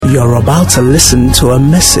You're about to listen to a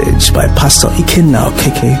message by Pastor Ikenna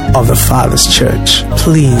Okeke of the Thefatherschurch.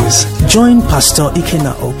 Please join Pastor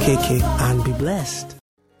Ikenna Okeke and be blessed.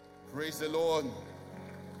 Praise the Lord.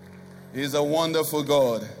 He's a wonderful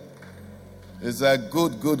God. He's a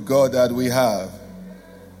good God that we have.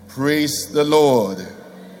 Praise the Lord.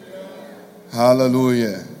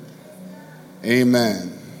 Hallelujah.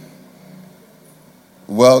 Amen.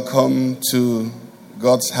 Welcome to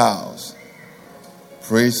God's house.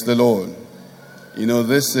 Praise the Lord. You know,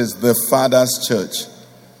 this is the Father's church.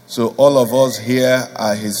 So all of us here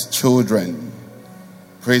are his children.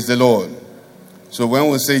 Praise the Lord. So when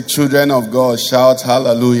we say children of God, shout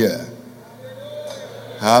hallelujah.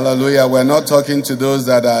 Hallelujah. We're not talking to those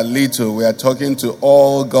that are little. We are talking to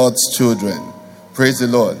all God's children. Praise the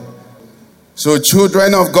Lord. So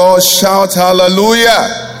children of God, shout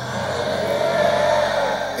hallelujah.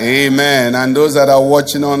 Amen. And those that are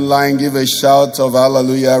watching online, give a shout of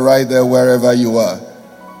hallelujah right there wherever you are.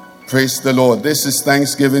 Praise the Lord. This is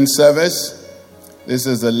Thanksgiving service. This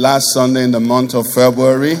is the last Sunday in the month of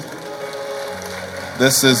February.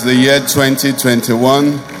 This is the year 2021.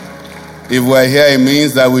 If we're here, it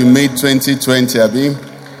means that we made 2020, Abi.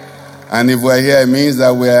 And if we're here, it means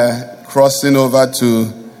that we're crossing over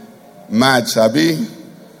to March, Abi.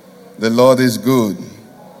 The Lord is good.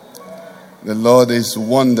 The Lord is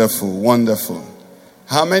wonderful, wonderful.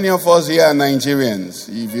 How many of us here are Nigerians?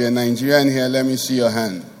 If you're a Nigerian here, let me see your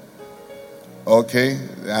hand. Okay.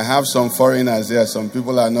 I have some foreigners here. Some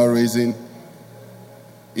people are not raising.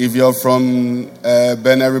 If you're from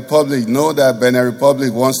Benin Republic, know that Benin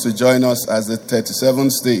Republic wants to join us as the 37th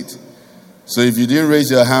state. So if you didn't raise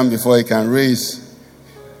your hand before, you can raise.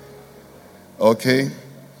 Okay.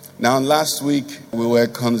 Now, last week, we were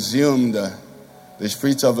consumed. The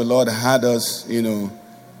Spirit of the Lord had us,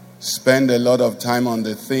 spend a lot of time on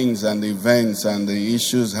the things and the events and the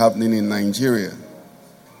issues happening in Nigeria.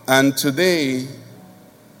 And today,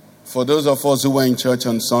 for those of us who were in church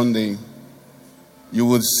on Sunday, you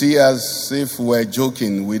would see as if we're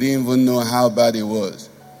joking. We didn't even know how bad it was.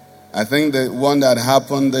 I think the one that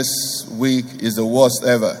happened this week is the worst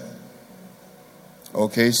ever.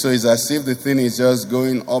 Okay, so it's as if the thing is just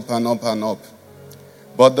going up and up and up.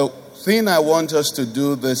 But the thing I want us to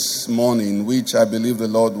do this morning, which I believe the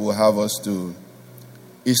Lord will have us do,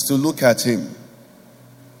 is to look at him.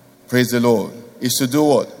 Praise the Lord. Is to do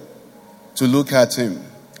what? To look at him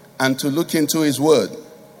and to look into his word.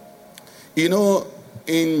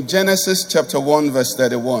 In Genesis chapter 1 verse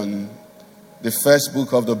 31, the first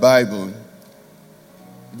book of the Bible,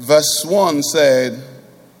 verse 1 said,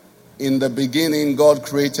 in the beginning God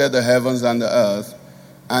created the heavens and the earth.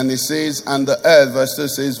 And it says, and the earth, verse 2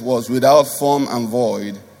 says, was without form and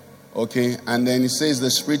void. Okay, and then it says the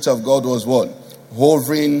Spirit of God was what?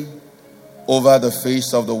 Hovering over the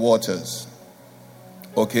face of the waters.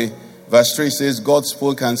 Okay, verse 3 says, God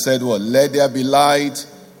spoke and said what? Let there be light,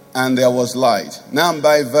 and there was light. Now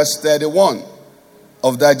by verse 31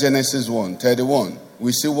 of that Genesis 31,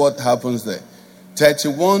 we see what happens there.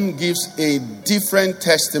 31 gives a different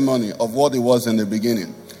testimony of what it was in the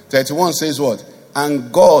beginning. 31 says what?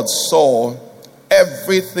 And God saw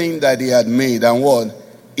everything that he had made, and what?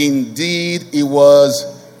 Indeed, it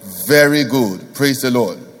was very good. Praise the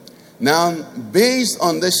Lord. Now, based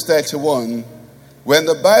on this 31, when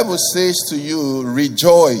the Bible says to you,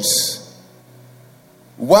 rejoice,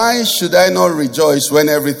 why should I not rejoice when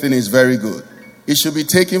everything is very good? It should be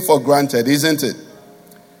taken for granted, isn't it?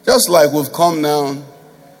 Just like we've come now,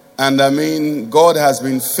 and God has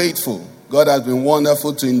been faithful. God has been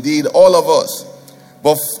wonderful to indeed all of us.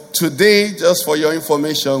 But today, just for your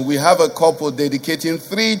information, we have a couple dedicating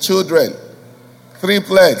 3 children. 3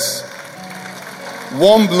 plates.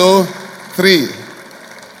 1 blue, 3.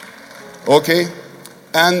 Okay?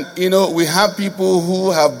 And, we have people who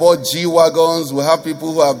have bought G-Wagons. We have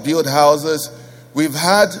people who have built houses. We've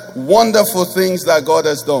had wonderful things that God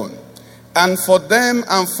has done. And for them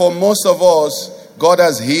and for most of us, God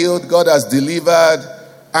has healed, God has delivered,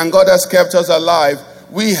 and God has kept us alive.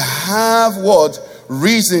 We have what?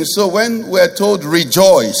 Reason. So when we're told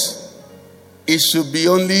rejoice, it should be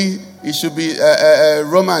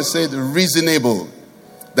Romans said reasonable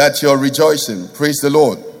that you're rejoicing. Praise the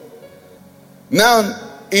Lord. Now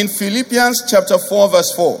in Philippians chapter 4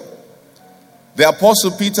 verse 4, the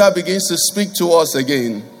Apostle Peter begins to speak to us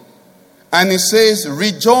again, and he says,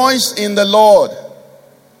 rejoice in the Lord.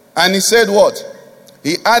 And he said what?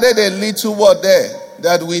 He added a little word there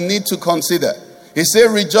that we need to consider. He said,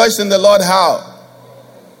 rejoice in the Lord how?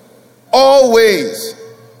 Always.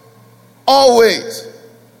 Always.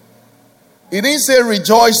 He didn't say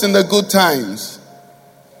rejoice in the good times.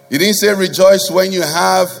 He didn't say rejoice when you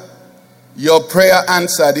have your prayer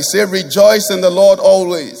answered. He said rejoice in the Lord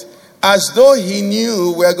always. As though he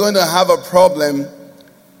knew we're going to have a problem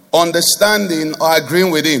understanding or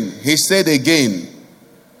agreeing with him. He said again.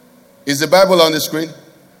 Is the Bible on the screen?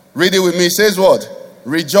 Read it with me. It says what?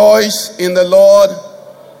 Rejoice in the Lord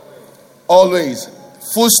always.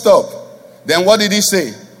 Full stop. Then what did he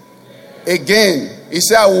say? Again. He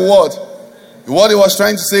said, I will what? What he was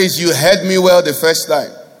trying to say is, you heard me well the first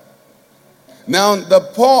time. Now,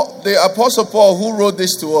 the Apostle Paul, who wrote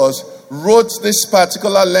this to us, wrote this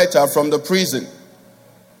particular letter from the prison.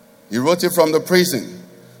 He wrote it from the prison.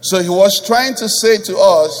 So he was trying to say to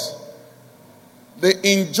us, the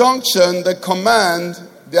injunction, the command,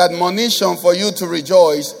 the admonition for you to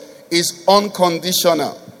rejoice is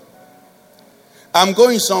unconditional. I'm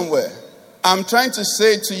going somewhere. I'm trying to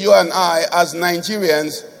say to you and I as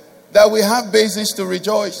Nigerians that we have basis to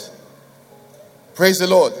rejoice. Praise the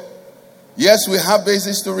Lord. Yes, we have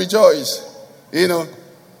basis to rejoice. You know,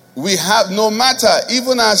 we have, no matter,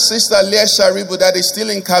 even our sister Leah Sharibu that is still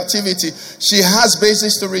in captivity, she has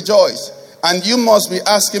basis to rejoice. And you must be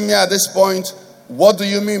asking me at this point, what do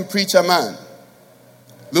you mean, preacher man?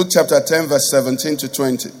 Luke chapter 10, verse 17 to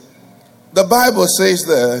 20. The Bible says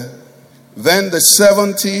there, then the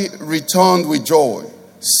 70 returned with joy,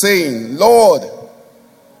 saying, Lord,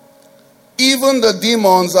 even the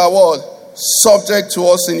demons are what? Subject to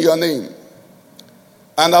us in your name.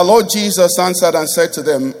 And our Lord Jesus answered and said to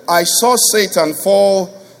them, I saw Satan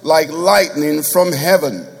fall like lightning from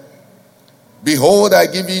heaven. Behold, I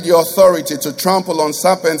give you the authority to trample on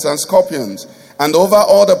serpents and scorpions, and over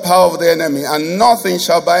all the power of the enemy, and nothing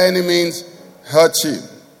shall by any means hurt you.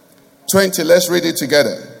 20, let's read it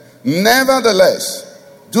together. Nevertheless,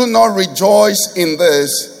 do not rejoice in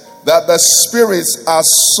this, that the spirits are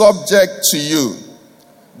subject to you,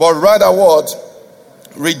 but rather what?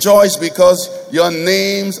 Rejoice because your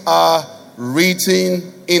names are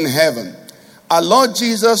written in heaven. Our Lord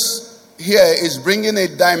Jesus here is bringing a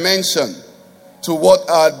dimension to what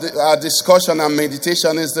our discussion and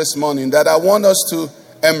meditation is this morning that I want us to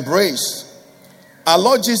embrace. Our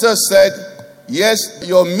Lord Jesus said, yes,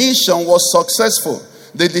 your mission was successful.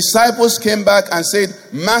 The disciples came back and said,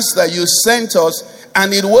 Master, you sent us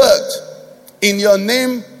and it worked. In your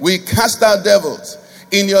name, we cast out devils.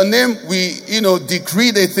 In your name, we,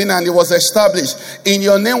 decreed a thing and it was established. In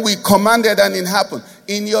your name, we commanded and it happened.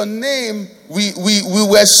 In your name, we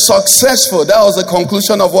were successful. That was the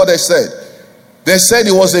conclusion of what they said. They said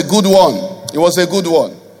it was a good one. It was a good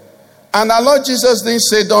one. And our Lord Jesus didn't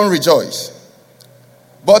say, don't rejoice.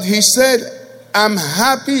 But he said, I'm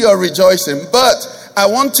happy you're rejoicing, but I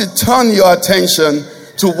want to turn your attention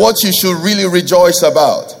to what you should really rejoice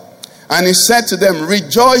about. And he said to them,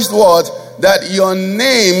 rejoice what? That your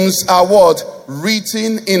names are what?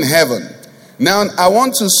 Written in heaven. Now, I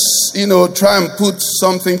want to, try and put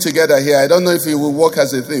something together here. I don't know if it will work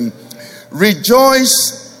as a theme.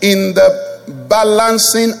 Rejoice in the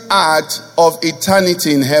balancing act of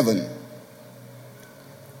eternity in heaven.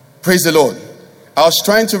 Praise the Lord. I was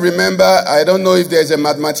trying to remember, I don't know if there's a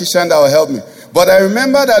mathematician that will help me, but I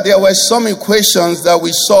remember that there were some equations that we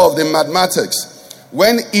solved in mathematics.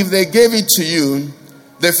 When, if they gave it to you,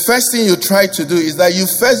 the first thing you try to do is that you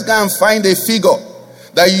first go and find a figure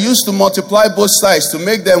that you use to multiply both sides to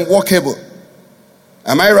make them workable.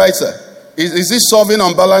 Am I right, sir? Is this solving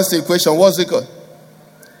unbalanced equation? What's it called?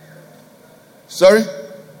 Sorry?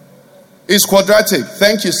 It's quadratic.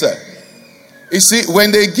 Thank you, sir. You see,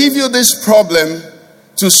 when they give you this problem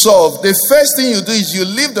to solve, the first thing you do is you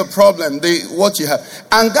leave the problem, what you have,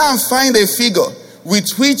 and go and find a figure with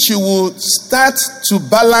which you will start to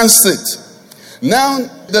balance it. Now,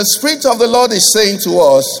 the Spirit of the Lord is saying to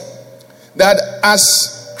us that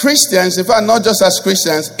as Christians, in fact, not just as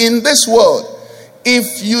Christians, in this world,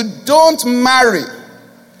 if you don't marry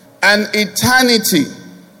an eternity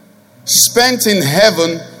spent in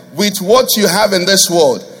heaven with what you have in this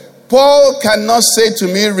world, Paul cannot say to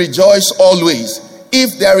me, rejoice always,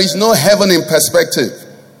 if there is no heaven in perspective.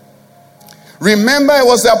 Remember, it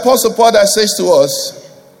was the Apostle Paul that says to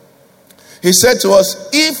us, he said to us,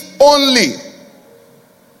 if only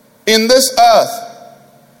in this earth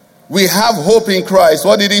we have hope in Christ.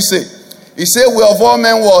 What did he say? He said, we of all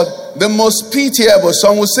men what? The most pitiable.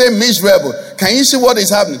 Some will say miserable. Can you see what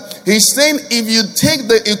is happening? He's saying if you take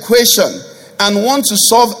the equation and want to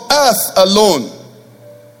solve earth alone,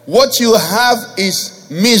 what you have is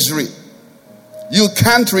misery. You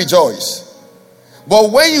can't rejoice.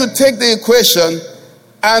 But when you take the equation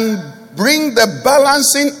and bring the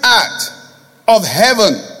balancing act of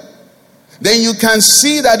heaven, then you can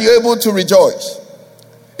see that you're able to rejoice.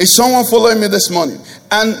 Is someone following me this morning?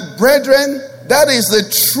 And brethren, that is the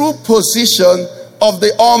true position of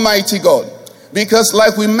the Almighty God. Because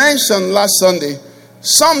like we mentioned last Sunday,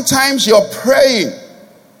 sometimes you're praying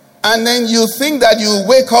and then you think that you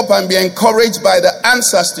wake up and be encouraged by the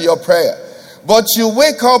answers to your prayer. But you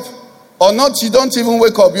wake up, or not, you don't even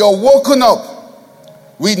wake up, you're woken up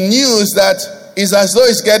with news that is as though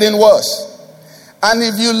it's getting worse. And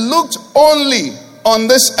if you looked only on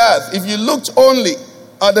this earth, if you looked only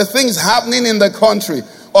at the things happening in the country,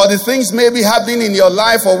 or the things maybe happening in your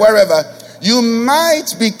life or wherever, you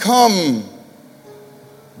might become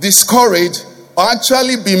discouraged or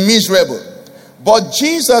actually be miserable. But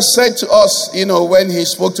Jesus said to us, when he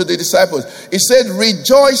spoke to the disciples, he said,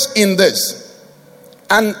 rejoice in this.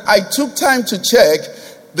 And I took time to check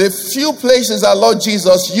the few places our Lord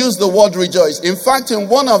Jesus used the word rejoice. In fact, in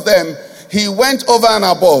one of them, he went over and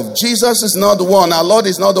above. Jesus is not the one, our Lord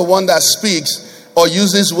is not the one that speaks or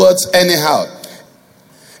uses words anyhow.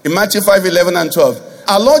 In Matthew 5, 11 and 12,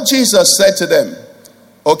 our Lord Jesus said to them,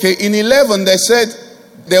 in 11, they said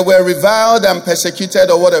they were reviled and persecuted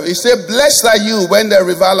or whatever. He said, blessed are you when they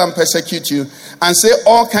revile and persecute you and say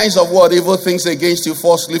all kinds of evil things against you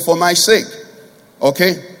falsely for my sake.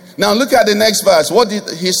 Now look at the next verse. What did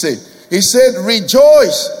he say? He said,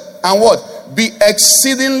 rejoice and what? Be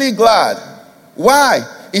exceedingly glad. Why?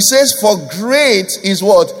 He says, for great is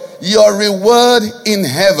what? Your reward in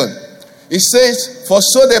heaven. He says, for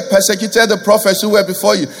so they persecuted the prophets who were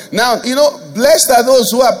before you. Now, blessed are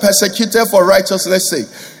those who are persecuted for righteousness' sake.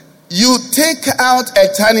 You take out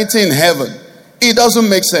eternity in heaven. It doesn't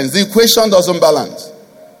make sense. The equation doesn't balance.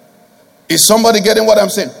 Is somebody getting what I'm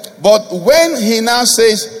saying? But when he now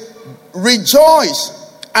says,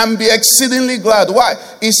 rejoice and be exceedingly glad. Why?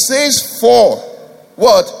 He says, for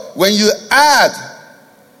what? When you add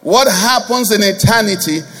what happens in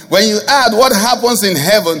eternity, when you add what happens in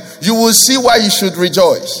heaven, you will see why you should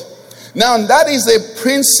rejoice. Now, that is a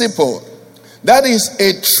principle. That is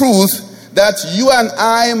a truth that you and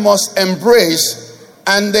I must embrace.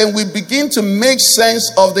 And then we begin to make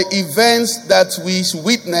sense of the events that we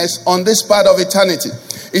witness on this part of eternity.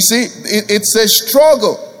 You see, it's a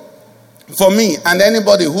struggle for me and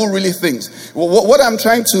anybody who really thinks. What I'm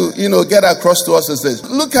trying to, get across to us is this.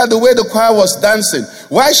 Look at the way the choir was dancing.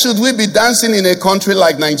 Why should we be dancing in a country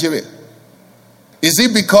like Nigeria? Is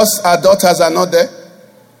it because our daughters are not there?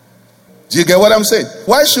 Do you get what I'm saying?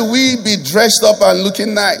 Why should we be dressed up and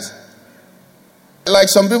looking nice? Like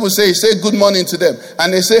some people say good morning to them.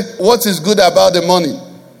 And they say, what is good about the morning?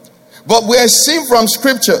 But we are seeing from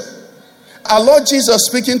scripture, our Lord Jesus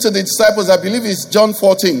speaking to the disciples, I believe it's John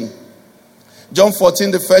 14. John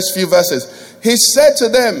 14, the first few verses. He said to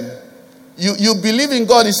them, you believe in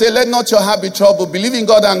God. He said, let not your heart be troubled. Believe in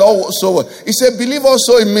God and also. He said, believe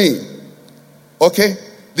also in me.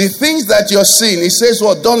 The things that you're seeing, he says,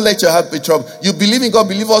 don't let your heart be troubled. You believe in God,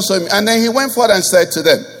 believe also in me. And then he went forward and said to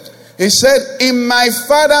them, he said, in my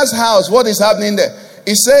Father's house, what is happening there?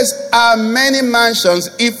 He says, are many mansions.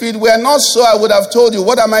 If it were not so, I would have told you.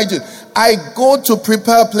 What am I doing? I go to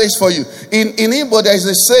prepare a place for you. In Igbo, there is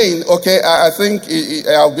a saying, I think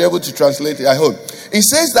I'll be able to translate it, I hope. It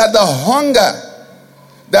says that the hunger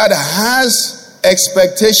that has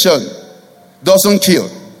expectation doesn't kill.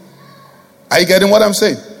 Are you getting what I'm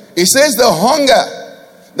saying? It says the hunger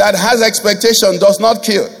that has expectation does not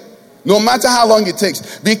kill, no matter how long it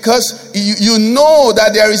takes, because you know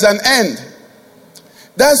that there is an end.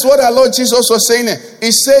 That's what our Lord Jesus was saying.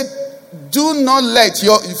 He said, do not let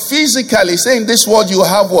your physically, say in this world you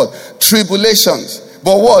have what? Tribulations.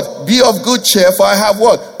 But what? Be of good cheer, for I have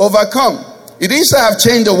what? Overcome. It didn't say I've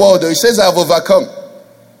changed the world, though. It says I've overcome.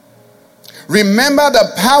 Remember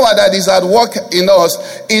the power that is at work in us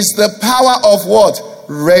is the power of what?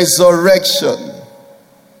 Resurrection.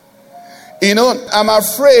 I'm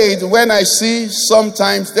afraid when I see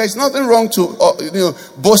sometimes, there's nothing wrong to,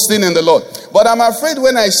 boasting in the Lord. But I'm afraid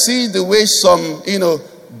when I see the way some,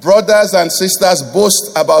 brothers and sisters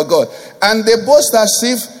boast about God. And they boast as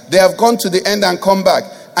if they have gone to the end and come back.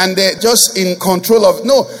 And they're just in control of.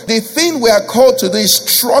 No, the thing we are called to do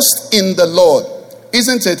is trust in the Lord.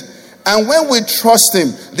 Isn't it? And when we trust him,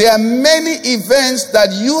 there are many events that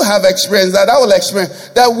you have experienced, that I will experience,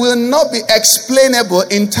 that will not be explainable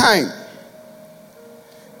in time.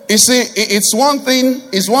 You see, it's one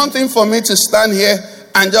thing for me to stand here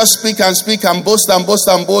and just speak and boast and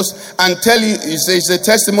tell you, it's a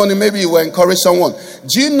testimony, maybe you will encourage someone.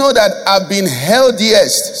 Do you know that I've been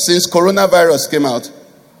healthiest since coronavirus came out?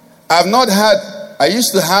 I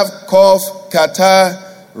used to have cough, catarrh,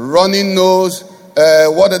 running nose,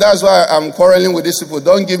 that's why I'm quarreling with these people.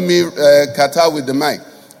 Don't give me catarrh with the mic.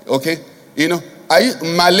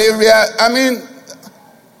 Malaria,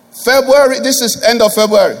 February, this is end of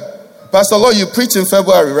February. Pastor Lord, you preached in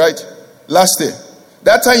February, right? Last year.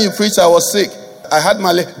 That time you preached, I was sick. I had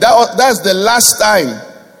my leg. That's the last time.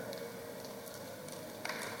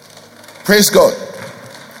 Praise God.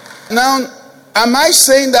 Now, am I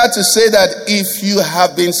saying that to say that if you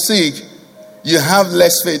have been sick, you have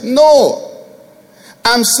less faith? No.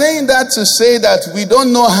 I'm saying that to say that we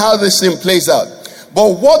don't know how this thing plays out.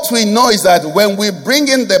 But what we know is that when we bring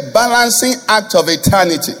in the balancing act of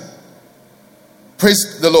eternity,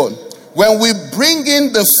 praise the Lord, when we bring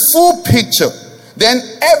in the full picture, then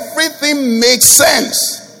everything makes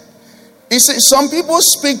sense. You see, some people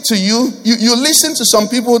speak to you, you listen to some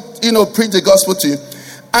people, preach the gospel to you,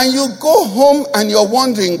 and you go home and you're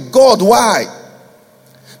wondering, God, why?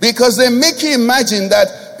 Because they make you imagine that,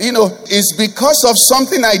 it's because of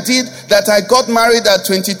something I did that I got married at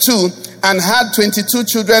 22 and had 22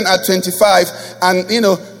 children at 25. And,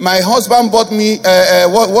 my husband bought me,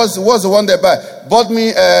 what was the one they bought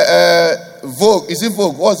me Vogue. Is it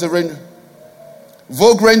Vogue? What's the range?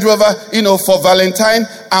 Vogue Range Rover, for Valentine,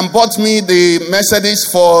 and bought me the Mercedes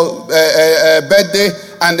for birthday,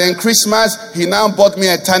 and then Christmas, he now bought me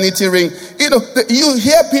an eternity ring. You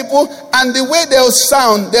hear people, and the way they'll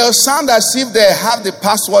sound as if they have the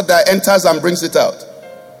password that enters and brings it out.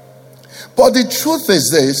 But the truth is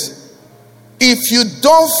this: if you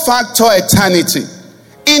don't factor eternity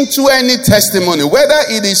into any testimony, whether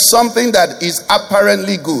it is something that is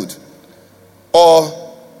apparently good or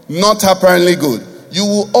not apparently good, you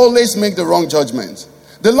will always make the wrong judgment.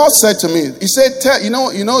 The Lord said to me, He said,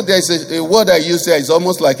 there's a word I use there, it's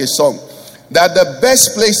almost like a song, that the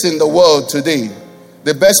best place in the world today,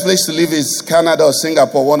 the best place to live is Canada or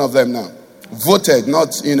Singapore, one of them now. Voted,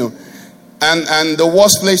 not, and the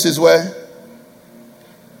worst place is where?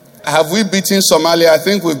 Have we beaten Somalia? I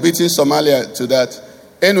think we've beaten Somalia to that.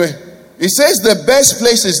 Anyway, He says the best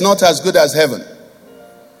place is not as good as heaven.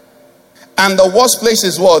 And the worst place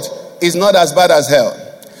is what? Is not as bad as hell.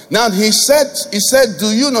 Now he said, do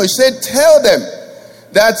you know? He said, tell them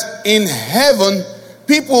that in heaven,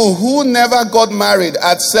 people who never got married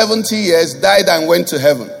at 70 years died and went to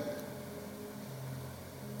heaven.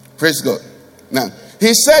 Praise God. Now,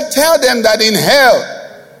 he said, tell them that in hell,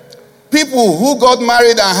 people who got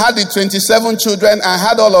married and had the 27 children and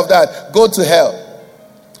had all of that go to hell.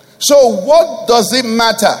 So what does it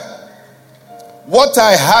matter what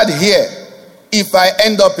I had here if I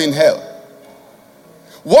end up in hell?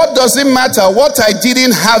 What does it matter what I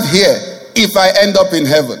didn't have here if I end up in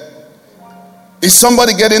heaven? Is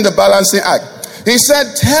somebody getting the balancing act? He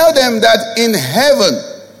said, tell them that in heaven,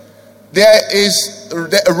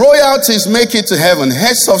 the royalties make it to heaven.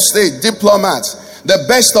 Heads of state, diplomats, the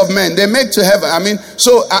best of men, they make to heaven.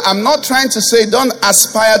 So I'm not trying to say don't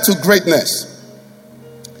aspire to greatness.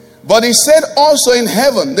 But he said also in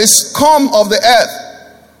heaven, the scum of the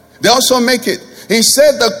earth, they also make it. He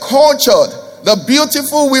said the cultured, the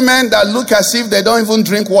beautiful women that look as if they don't even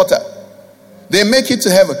drink water, they make it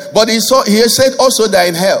to heaven. But he said also they're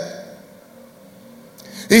in hell.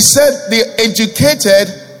 He said the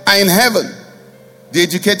educated are in heaven. The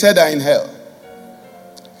educated are in hell.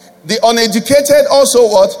 The uneducated also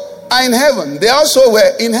what? Are in heaven. They also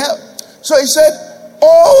were in hell. So he said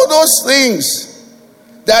all those things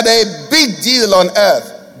that are a big deal on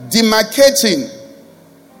earth, demarcating,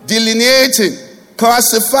 delineating,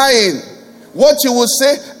 classifying, what you would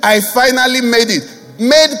say, I finally made it.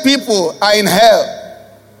 Made people are in hell.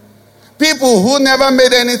 People who never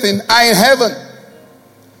made anything are in heaven.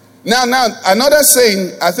 Now, another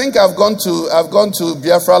saying, I think I've gone to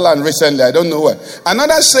Biafra land recently, I don't know where.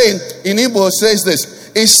 Another saying in Igbo says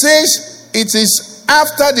this. It says it is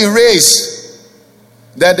after the race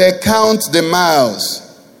that they count the miles.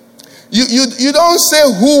 You don't say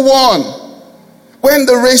who won when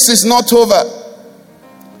the race is not over.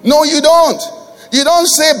 No, you don't. You don't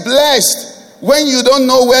say blessed when you don't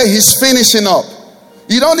know where he's finishing up.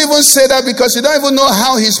 You don't even say that because you don't even know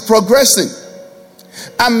how he's progressing.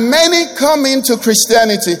 And many come into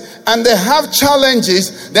Christianity and they have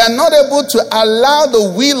challenges. They are not able to allow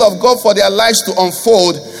the will of God for their lives to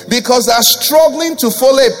unfold because they are struggling to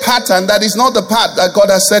follow a pattern that is not the path that God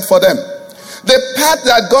has set for them. The path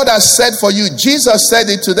that God has set for you, Jesus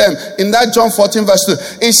said it to them in that John 14 verse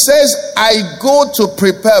 2. It says, I go to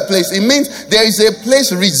prepare a place. It means there is a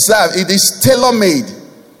place reserved. It is tailor-made.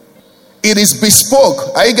 It is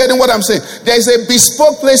bespoke. Are you getting what I'm saying? There is a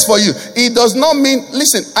bespoke place for you. It does not mean,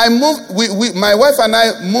 listen, my wife and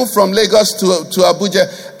I moved from Lagos to Abuja,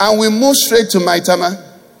 and we moved straight to Maitama.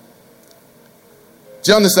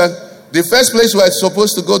 Do you understand? The first place we were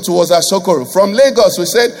supposed to go to was Asokoro. From Lagos, we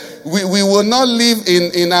said, we will not live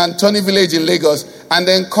in Antoni village in Lagos and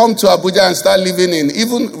then come to Abuja and start living in.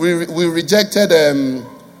 Even we rejected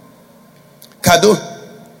Kado.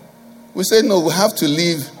 We said, no, we have to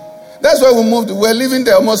leave. That's why we moved. We're living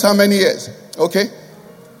there almost how many years? Okay.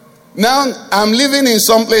 Now, I'm living in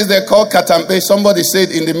some place they call Katampe. Somebody said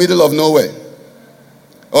in the middle of nowhere.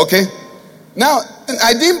 Okay. Now,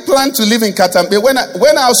 I didn't plan to live in Katampe. When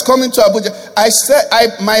I was coming to Abuja, I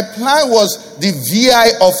said my plan was the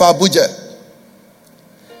VI of Abuja.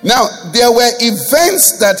 Now, there were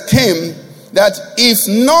events that came that if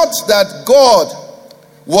not that God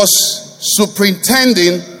was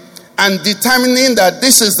superintending and determining that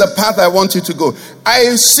this is the path I want you to go,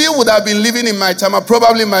 I still would have been living in my time,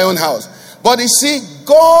 probably in my own house. But you see,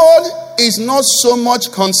 God is not so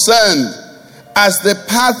much concerned as the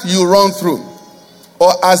path you run through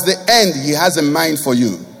or as the end he has in mind for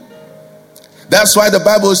you. That's why the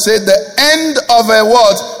Bible said the end of a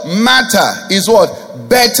what? Matter is what?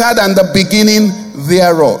 Better than the beginning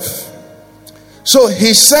thereof. So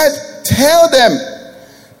he said, tell them,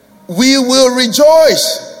 we will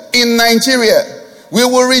rejoice in Nigeria. We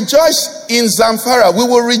will rejoice in Zamfara. We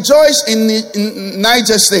will rejoice in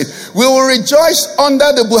Niger State. We will rejoice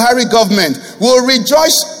under the Buhari government. We will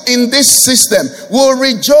rejoice in this system. We will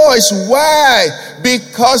rejoice. Why?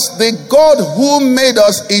 Because the God who made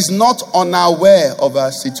us is not unaware of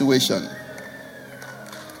our situation.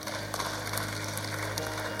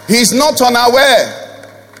 He's not unaware.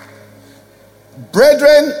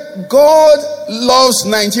 Brethren, God loves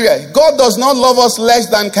Nigeria. God does not love us less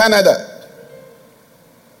than Canada.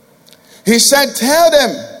 He said, tell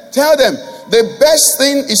them, the best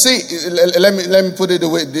thing, you see, let me put it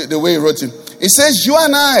the way he wrote it. It says, you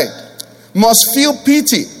and I must feel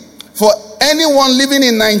pity for anyone living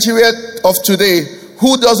in Nigeria of today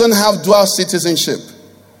who doesn't have dual citizenship.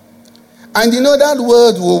 And you know that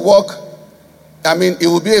word will work, it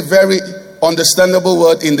will be a very understandable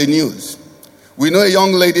word in the news. We know a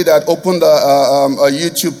young lady that opened a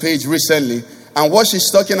YouTube page recently, and what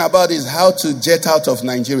she's talking about is how to jet out of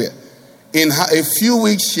Nigeria. In a few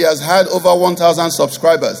weeks, she has had over 1,000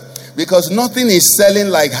 subscribers because nothing is selling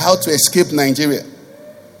like how to escape Nigeria.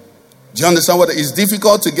 Do you understand what? It's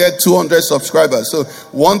difficult to get 200 subscribers. So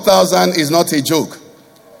 1,000 is not a joke.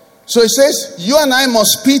 So it says, you and I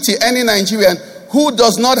must pity any Nigerian who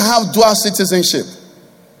does not have dual citizenship.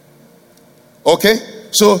 Okay?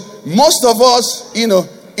 So most of us,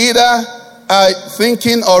 either are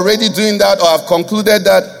thinking already doing that or have concluded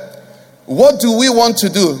that. What do we want to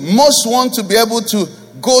do? Most want to be able to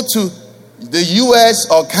go to the US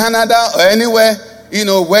or Canada or anywhere,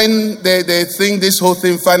 when they think this whole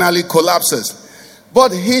thing finally collapses.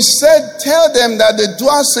 But he said, tell them that the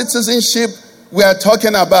dual citizenship we are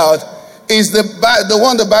talking about is the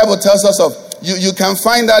one the Bible tells us of. You can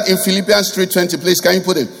find that in Philippians 3:20, please. Can you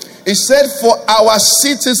put it? It said, for our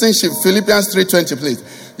citizenship, Philippians 3:20, please.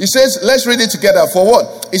 It says, let's read it together. For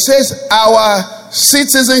what? It says, our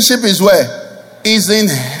citizenship is where? Is in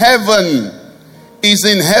heaven. Is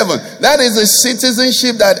in heaven. That is a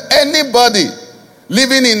citizenship that anybody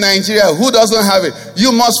living in Nigeria who doesn't have it,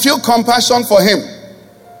 you must feel compassion for him.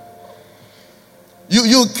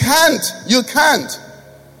 You can't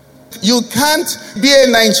be a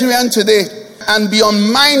Nigerian today and be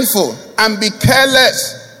unmindful and be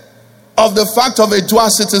careless of the fact of a dual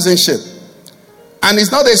citizenship. And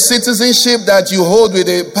it's not a citizenship that you hold with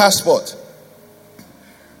a passport.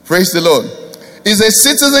 Praise the Lord. It's a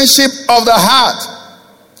citizenship of the heart.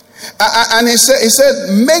 And he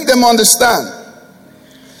said, make them understand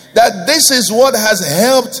that this is what has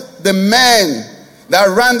helped the men that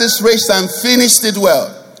ran this race and finished it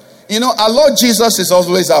well. Our Lord Jesus is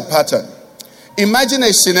always our pattern. Imagine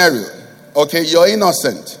a scenario. Okay, you're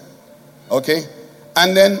innocent. Okay,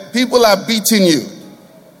 and then people are beating you.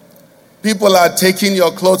 People are taking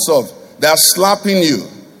your clothes off. They are slapping you.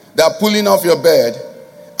 They are pulling off your bed.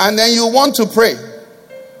 And then you want to pray.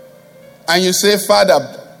 And you say, Father,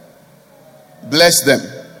 bless them.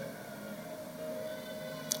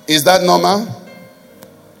 Is that normal?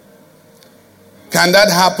 Can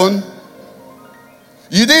that happen?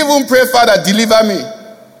 You didn't even pray, Father, deliver me.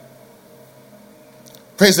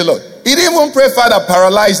 Praise the Lord. You didn't even pray, Father,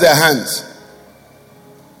 paralyze their hands.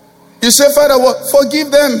 You say, Father, what?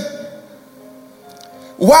 Forgive them.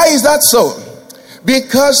 Why is that so?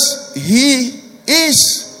 Because he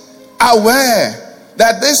is aware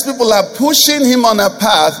that these people are pushing him on a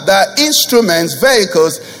path that instruments,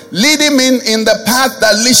 vehicles, lead him in the path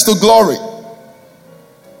that leads to glory.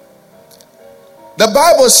 The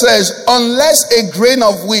Bible says, unless a grain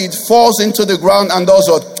of wheat falls into the ground and does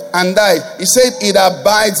what? And dies, he said it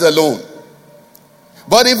abides alone.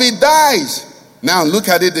 But if it dies, now look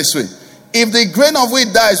at it this way. If the grain of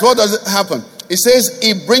wheat dies, what does it happen? It says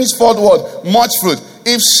it brings forth what? Much fruit.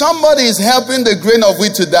 If somebody is helping the grain of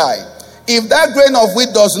wheat to die, if that grain of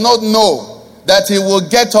wheat does not know that it will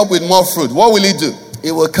get up with more fruit, what will it do?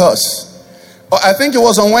 It will curse. I think it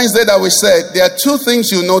was on Wednesday that we said there are two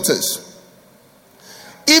things you notice.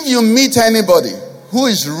 If you meet anybody who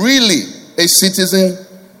is really a citizen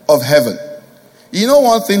of heaven, you know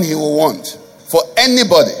one thing he will want for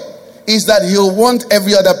anybody is that he'll want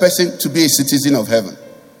every other person to be a citizen of heaven.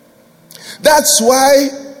 That's why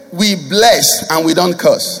we bless and we don't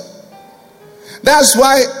curse. That's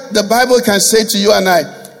why the Bible can say to you and I,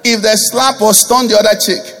 if they slap or stun the other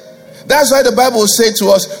cheek. That's why the Bible will say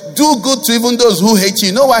to us, do good to even those who hate you.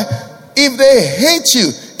 You know why? If they hate you,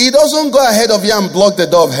 it doesn't go ahead of you and block the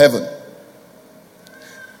door of heaven.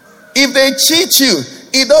 If they cheat you,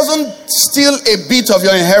 it doesn't steal a bit of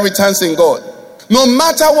your inheritance in God. No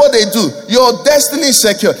matter what they do, your destiny is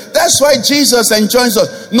secure. That's why Jesus enjoins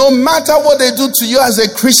us. No matter what they do to you as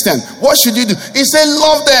a Christian, what should you do? He said,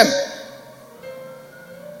 love them.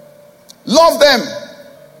 Love them.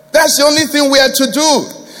 That's the only thing we are to do.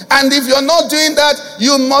 And if you're not doing that,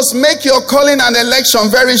 you must make your calling and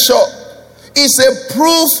election very sure. It's a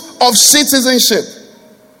proof of citizenship.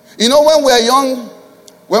 You know, when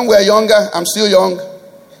we're younger, I'm still young.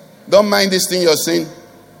 Don't mind this thing you're saying.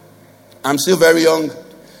 I'm still very young.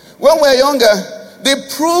 When we're younger, the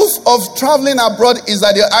proof of traveling abroad is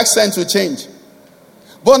that your accent will change.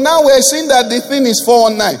 But now we're seeing that the thing is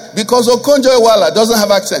 419 because Okonjo-Iweala doesn't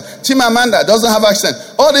have accent. Chimamanda doesn't have accent.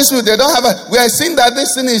 All these people, they don't have we are seeing that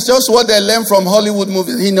this thing is just what they learn from Hollywood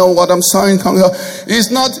movies. You know what I'm saying?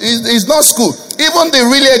 It's not school. Even the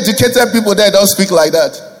really educated people there don't speak like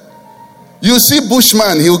that. You see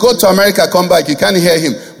Bushman, he'll go to America, come back, you can't hear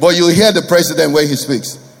him. But you hear the president when he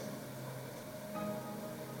speaks.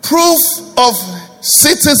 Proof of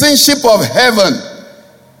citizenship of heaven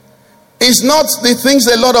is not the things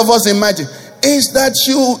a lot of us imagine. It's that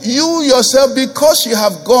you yourself, because you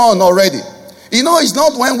have gone already. You know, it's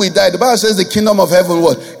not when we die. The Bible says the kingdom of heaven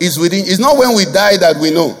is within. It's not when we die that we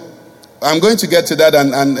know. I'm going to get to that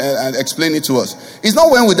and explain it to us. It's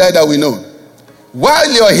not when we die that we know.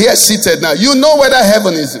 While you're here seated now, you know whether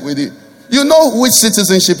heaven is with you. You know which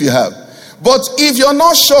citizenship you have. But if you're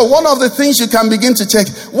not sure, one of the things you can begin to check,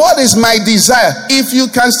 what is my desire? If you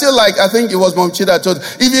can still, like I think it was Mom Chida told,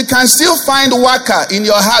 if you can still find waka in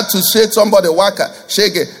your heart to say somebody waka,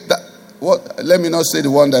 shake it. Let me not say the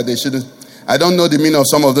one that they shouldn't. I don't know the meaning of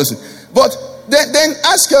some of those things. But then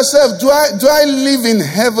ask yourself, do I live in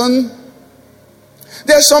heaven?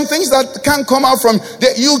 There's some things that can't come out from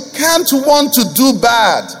that. You can't want to do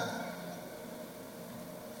bad.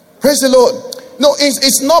 Praise the Lord. No,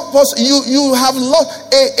 it's not possible. You have lost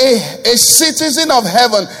a citizen of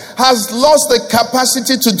heaven has lost the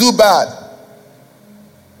capacity to do bad.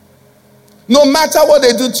 No matter what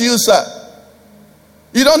they do to you, sir.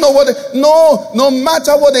 You don't know what no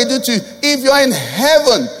matter what they do to you. If you're in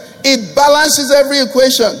heaven, it balances every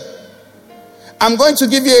equation. I'm going to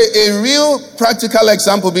give you a real practical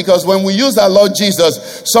example, because when we use our Lord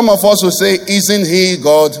Jesus, some of us will say, isn't he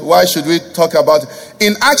God? Why should we talk about it?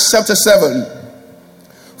 In Acts chapter 7,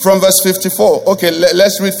 from verse 54. Okay,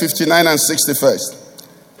 let's read 59 and 60 first.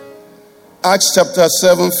 Acts chapter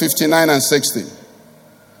 7, 59 and 60.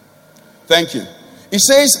 Thank you. It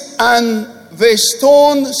says, and they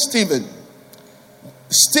stoned Stephen.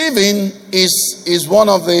 Stephen is one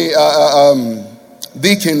of the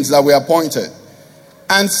deacons that were appointed.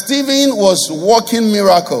 And Stephen was working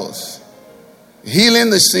miracles, healing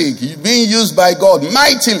the sick, being used by God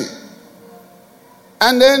mightily.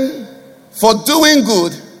 And then, for doing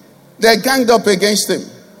good, they ganged up against him,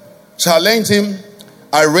 challenged him,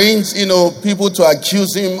 arranged, people to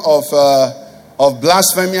accuse him of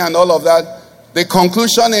blasphemy and all of that. The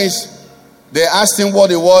conclusion is, they asked him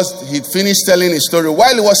what it was. He'd finished telling his story.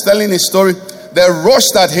 While he was telling his story, they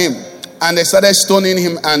rushed at him and they started stoning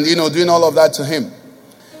him and, doing all of that to him.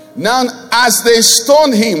 Now, as they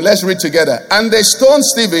stoned him, let's read together. And they stoned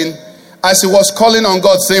Stephen as he was calling on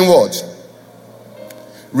God, saying what?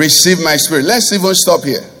 Receive my spirit. Let's even stop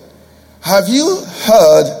here. Have you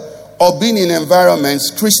heard or been in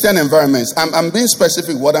environments, Christian environments? I'm being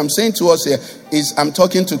specific. What I'm saying to us here is I'm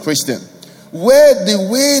talking to Christians, where the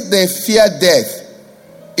way they fear death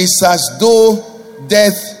is as though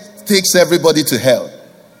death takes everybody to hell.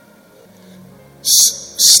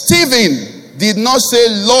 Stephen did not say,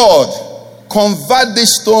 Lord, convert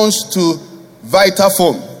these stones to vital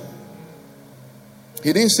foam.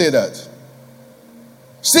 He didn't say that.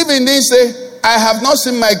 Stephen didn't say, I have not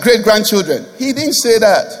seen my great-grandchildren. He didn't say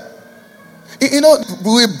that. You know,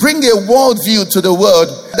 we bring a worldview to the world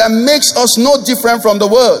that makes us no different from the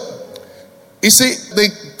world. You see,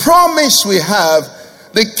 the promise we have,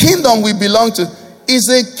 the kingdom we belong to, is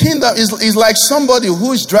a kingdom, is like somebody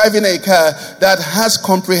who is driving a car that has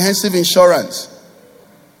comprehensive insurance.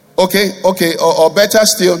 Okay, or better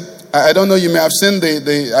still, I don't know, you may have seen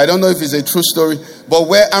I don't know if it's a true story, but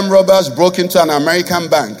where armed robbers broke into an American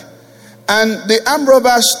bank. And the armed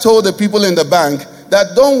robbers told the people in the bank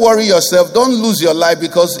that don't worry yourself, don't lose your life,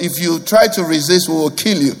 because if you try to resist, we will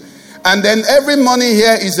kill you. And then every money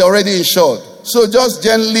here is already insured. So just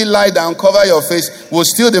gently lie down, cover your face, we'll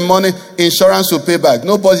steal the money, insurance will pay back.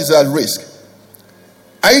 Nobody's at risk.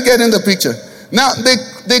 Are you getting the picture? Now,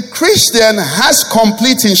 the Christian has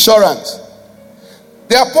complete insurance.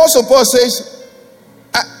 The Apostle Paul says,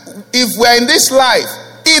 if we're in this life,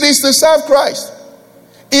 it is to serve Christ.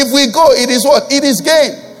 If we go, it is what? It is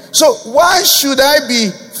gain. So why should I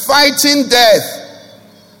be fighting death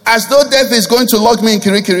as though death is going to lock me in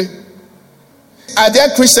Kirikiri? Are there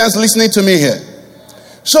Christians listening to me here?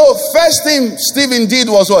 So first thing Stephen did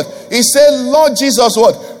was what? He said, Lord Jesus,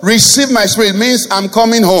 what? Receive my spirit. Means I'm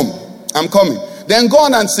coming home. I'm coming. Then go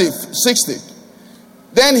on and say 60.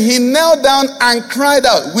 Then he knelt down and cried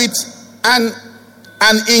out with an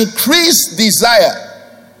increased desire.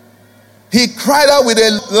 He cried out with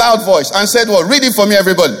a loud voice and said, what? Read it for me,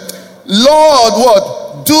 everybody. Lord,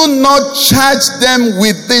 what? Do not charge them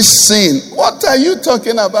with this sin. What are you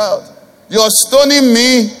talking about? You're stoning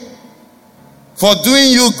me for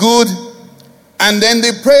doing you good, and then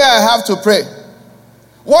the prayer I have to pray.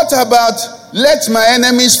 What about let my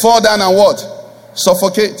enemies fall down and what?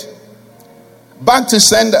 Suffocate. Back to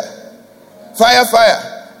sender. Fire,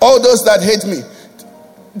 fire. All those that hate me.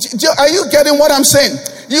 Are you getting what I'm saying?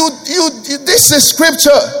 This is scripture.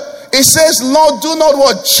 It says, Lord, do not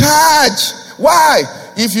what? Charge. Why?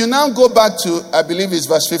 If you now go back to, I believe it's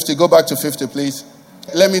verse 50. Go back to 50, please.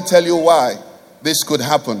 Let me tell you why this could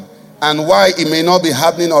happen, and why it may not be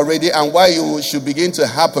happening already, and why it should begin to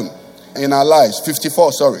happen in our lives.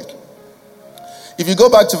 54, sorry. If you go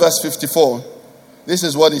back to verse 54, this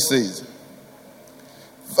is what it says.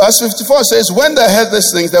 Verse 54 says, when they heard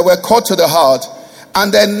these things, they were caught to the heart,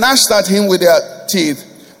 and they gnashed at him with their teeth.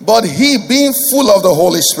 But he, being full of the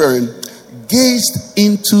Holy Spirit, gazed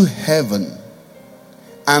into heaven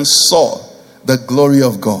and saw the glory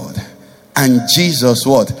of God. And Jesus,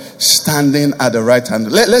 what? Standing at the right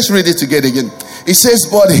hand. Let's read it together again. It says,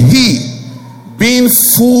 but he, being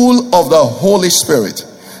full of the Holy Spirit,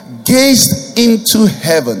 gazed into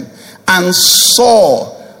heaven and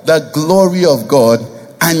saw the glory of God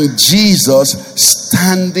and Jesus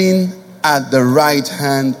standing at the right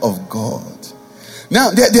hand of God. Now,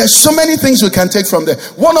 there are so many things we can take from there.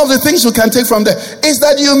 One of the things we can take from there is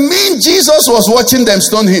that you mean Jesus was watching them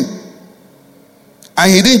stone him. And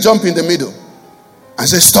he didn't jump in the middle and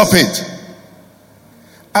say, stop it.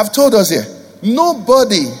 I've told us here,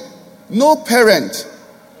 nobody, no parent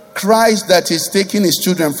cries that he's taking his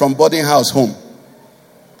children from boarding house home.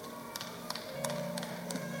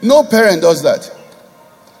 No parent does that.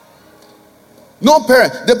 No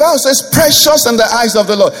parent. The Bible says, precious in the eyes of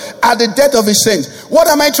the Lord are the death of his saints. What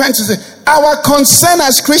am I trying to say? Our concern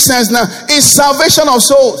as Christians now is salvation of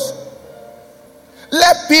souls.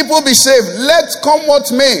 Let people be saved. Let come what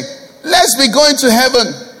may. Let's be going to heaven.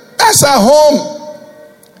 That's our home.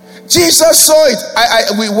 Jesus saw it.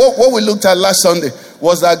 What we looked at last Sunday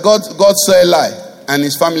was that God saw Eli and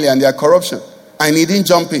his family and their corruption. And he didn't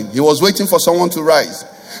jump in. He was waiting for someone to rise.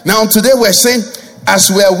 Now today we're saying, as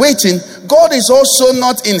we are waiting, God is also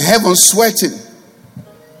not in heaven sweating.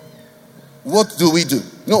 What do we do?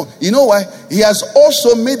 No, you know why? He has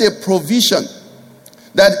also made a provision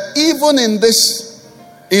that even in this,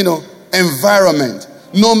 environment,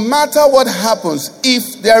 no matter what happens,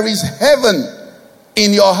 if there is heaven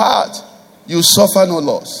in your heart, you suffer no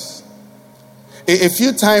loss. A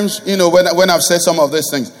few times, when I've said some of these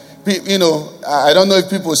things, I don't know if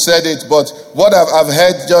people said it, but what I've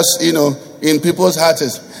heard just, in people's hearts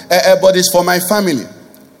is, but it's for my family.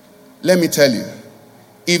 Let me tell you,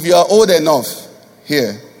 if you are old enough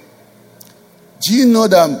here, do you know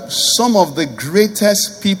that some of the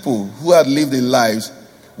greatest people who had lived in lives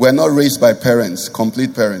were not raised by parents,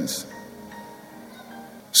 complete parents?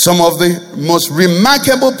 Some of the most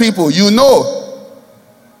remarkable people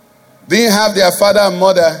didn't have their father and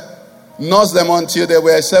mother nurse them until they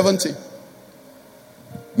were 70.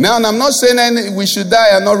 Now, I'm not saying we should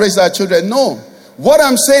die and not raise our children. No. What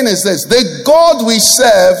I'm saying is this. The God we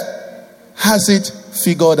serve has it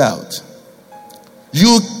figured out.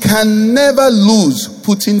 You can never lose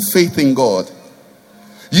putting faith in God.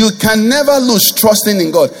 You can never lose trusting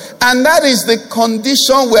in God. And that is the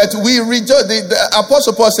condition where we rejoice. The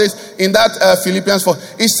Apostle Paul says in that Philippians 4,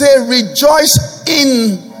 he says, rejoice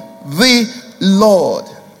in the Lord.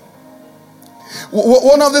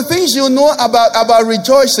 One of the things you know about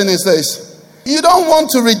rejoicing is this. You don't want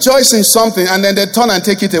to rejoice in something and then they turn and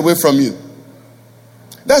take it away from you.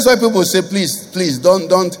 That's why people say, please don't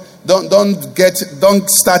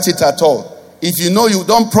start it at all. If you know, you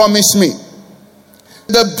don't promise me.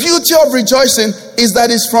 The beauty of rejoicing is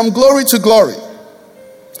that it's from glory to glory.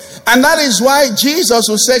 And that is why Jesus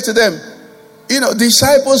will say to them,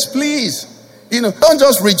 disciples, please, don't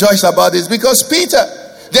just rejoice about this. Because Peter,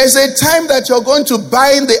 there's a time that you're going to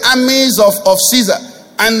bind the armies of Caesar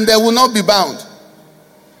and they will not be bound.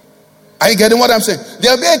 Are you getting what I'm saying?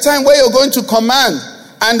 There'll be a time where you're going to command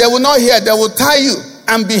and they will not hear. They will tie you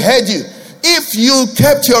and behead you. If you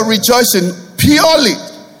kept your rejoicing purely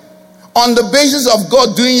on the basis of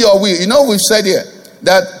God doing your will, we've said here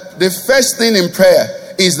that the first thing in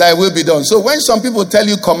prayer is thy will be done. So when some people tell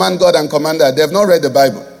you command God and command that, they've not read the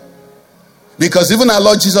Bible. Because even our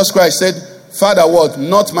Lord Jesus Christ said, Father, what?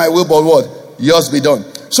 Not my will, but what? Yours be done.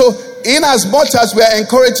 So in as much as we are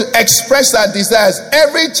encouraged to express our desires,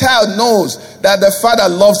 every child knows that the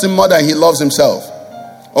Father loves him more than he loves himself.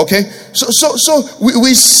 Okay? So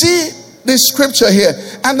we see this scripture here.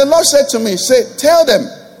 And the Lord said to me, tell them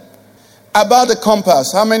about the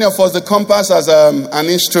compass. How many of us, the compass as an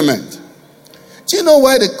instrument? Do you know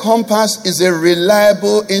why the compass is a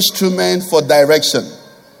reliable instrument for direction?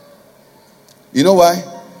 You know why?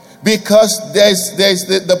 Because there's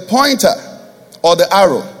the pointer or the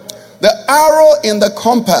arrow. The arrow in the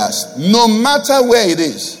compass, no matter where it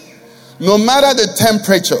is, no matter the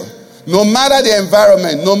temperature, no matter the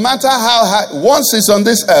environment, no matter how high, once it's on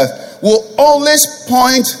this earth, will always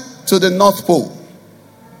point to the North Pole.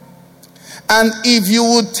 And if you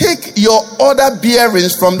would take your other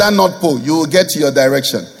bearings from that North Pole, you will get to your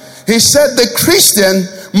direction. He said the Christian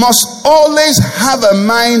must always have a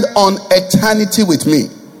mind on eternity with me.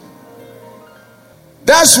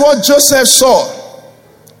 That's what Joseph saw.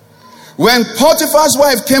 When Potiphar's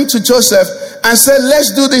wife came to Joseph and said,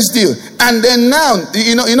 let's do this deal. And then now,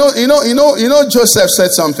 Joseph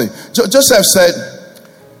said something. Joseph said,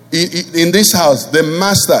 in this house, the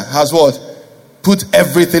master has what? Put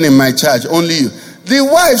everything in my charge, only you. The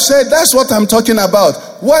wife said, that's what I'm talking about.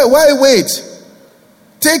 Why wait?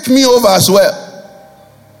 Take me over as well.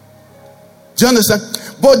 Do you understand?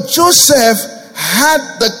 But Joseph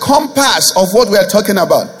had the compass of what we are talking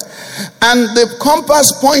about. And the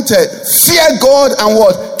compass pointed, fear God and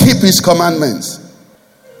what? Keep his commandments.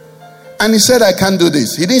 And he said, I can't do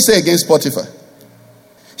this. He didn't say against Potiphar.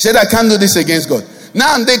 He said, I can't do this against God.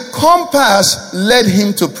 Now the compass led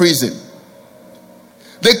him to prison.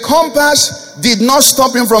 The compass did not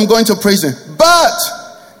stop him from going to prison. But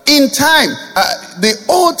in time, the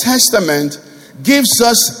Old Testament gives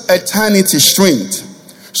us eternity strength.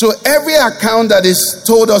 So every account that is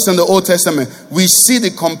told us in the Old Testament, we see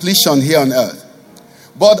the completion here on earth.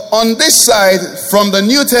 But on this side, from the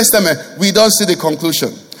New Testament, we don't see the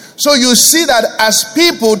conclusion. So you see that as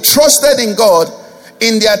people trusted in God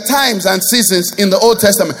in their times and seasons in the Old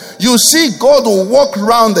Testament, you see God will walk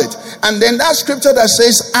around it. And then that scripture that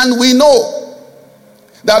says, and we know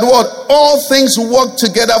that what? All things work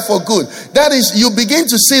together for good. That is, you begin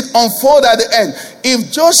to see it unfold at the end.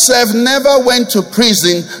 If Joseph never went to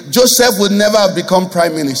prison, Joseph would never have become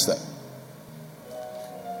prime minister.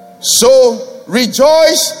 So,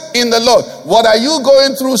 rejoice in the Lord. What are you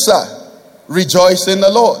going through, sir? Rejoice in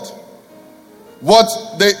the Lord.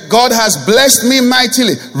 God has blessed me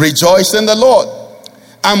mightily. Rejoice in the Lord.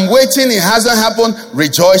 I'm waiting, it hasn't happened.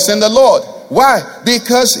 Rejoice in the Lord. Why?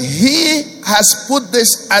 Because he has put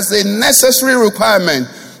this as a necessary requirement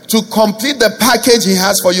to complete the package he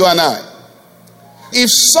has for you and I. If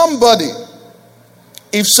somebody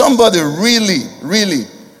really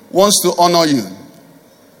wants to honor you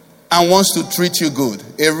and wants to treat you good,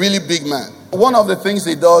 a really big man, one of the things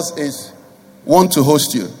he does is want to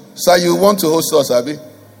host you. So you want to host us, Abby?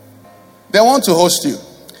 They want to host you.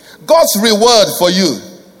 God's reward for you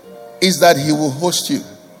is that he will host you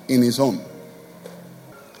in his home.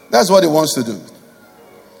 That's what he wants to do.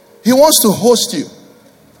 He wants to host you.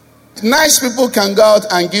 Nice people can go out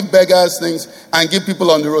and give beggars things and give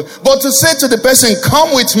people on the road. But to say to the person,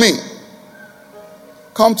 come with me.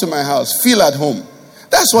 Come to my house. Feel at home.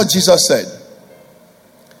 That's what Jesus said.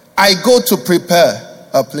 I go to prepare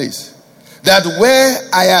a place, that where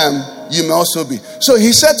I am, you may also be. So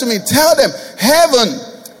he said to me, tell them,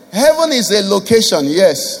 heaven is a location.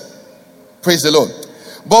 Yes. Praise the Lord.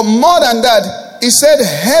 But more than that, he said,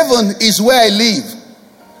 heaven is where I live.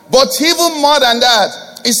 But even more than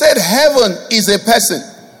that, he said heaven is a person.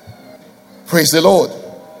 Praise the Lord.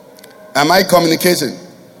 Am I communicating?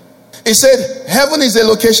 He said heaven is a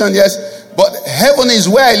location, yes, but heaven is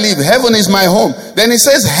where I live. Heaven is my home. Then he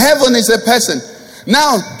says heaven is a person.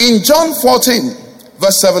 Now, in John 14,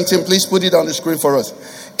 verse 17, please put it on the screen for us.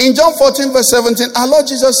 In John 14, verse 17, our Lord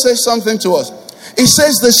Jesus says something to us. He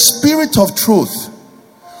says, the Spirit of truth,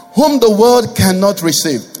 whom the world cannot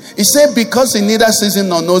receive. He said, because he neither sees him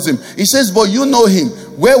nor knows him. He says, but you know him.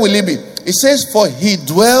 Where will he be? He says, for he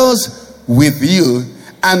dwells with you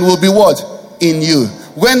and will be what? In you.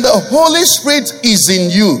 When the Holy Spirit is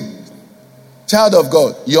in you, child of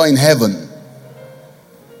God, you're in heaven.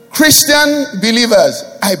 Christian believers,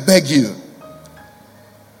 I beg you.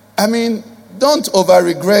 I mean, don't over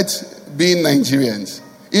regret being Nigerians.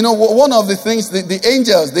 You know, one of the things, the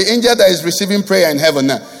angel that is receiving prayer in heaven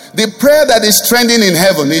now, the prayer that is trending in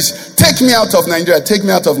heaven is, take me out of Nigeria, take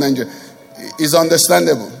me out of Nigeria. Is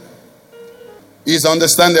understandable. Is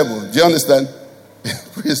understandable. Do you understand?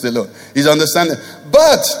 Praise the Lord. Is understandable.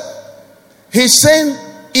 But he's saying,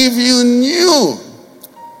 if you knew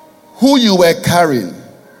who you were carrying,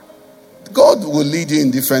 God will lead you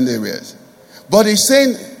in different areas. But he's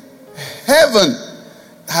saying, heaven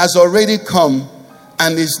has already come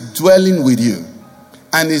and is dwelling with you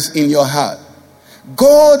and is in your heart.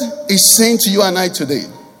 God is saying to you and I today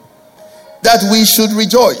that we should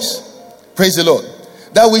rejoice. Praise the Lord.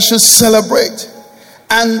 That we should celebrate.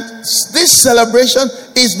 And this celebration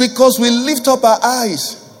is because we lift up our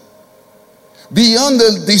eyes beyond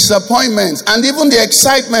the disappointments and even the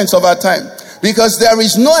excitements of our time. Because there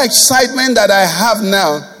is no excitement that I have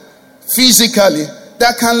now physically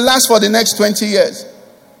that can last for the next 20 years.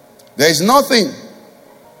 There is nothing.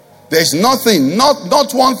 There's nothing.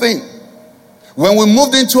 Not one thing. When we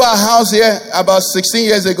moved into our house here about 16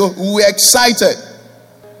 years ago, we were excited.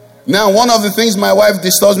 Now, one of the things my wife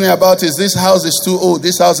disturbs me about is this house is too old.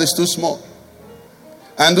 This house is too small.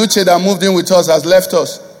 And Uche that moved in with us has left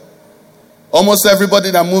us. Almost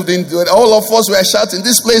everybody that moved in, all of us were shouting,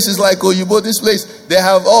 this place is like Oyibo, this place. They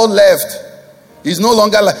have all left. It's no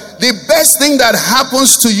longer like. The best thing that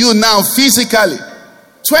happens to you now physically,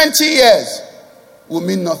 20 years, will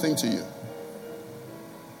mean nothing to you.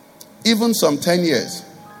 Even some 10 years.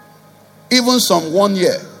 Even some 1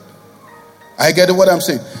 year. I get what I'm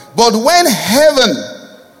saying. But when heaven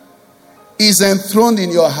is enthroned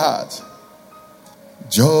in your heart,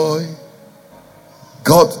 joy,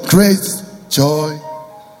 God, great joy,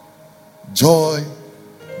 joy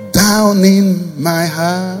down in my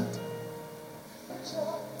heart,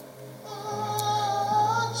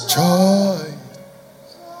 joy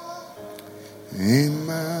in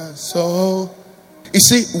my soul. You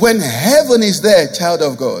see, when heaven is there, child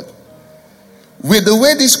of God, with the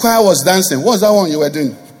way this choir was dancing, what was that one you were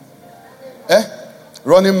doing?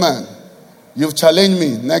 Running Man. You've challenged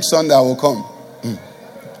me. Next Sunday I will come.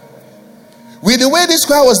 With the way this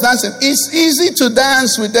choir was dancing, it's easy to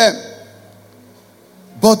dance with them.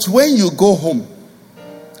 But when you go home,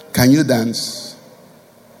 can you dance?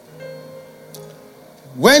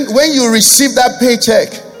 When you receive that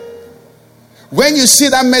paycheck, when you see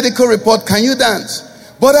that medical report, can you dance?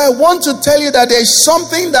 But I want to tell you that there is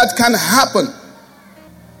something that can happen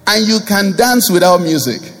and you can dance without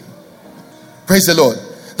music. Praise the Lord.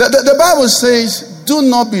 The Bible says, do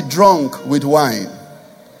not be drunk with wine.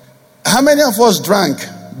 How many of us drank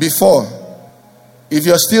before? If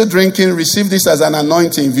you're still drinking, receive this as an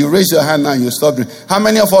anointing. If you raise your hand now, you stop drinking. How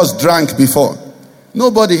many of us drank before?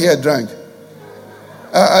 Nobody here drank.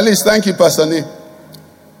 At least, thank you, Pastor Nee.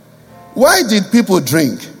 Why did people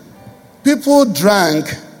drink? People drank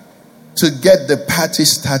to get the party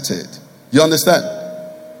started. You understand?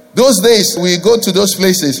 Those days, we go to those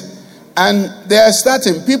places and they are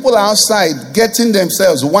starting. People are outside getting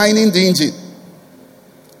themselves, whining the engine.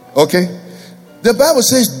 Okay? The Bible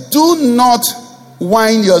says, do not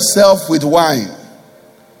wine yourself with wine.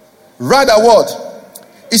 Rather what?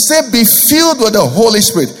 It said, be filled with the Holy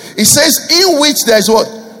Spirit. It says, in which there's what?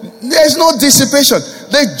 There's no dissipation.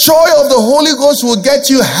 The joy of the Holy Ghost will get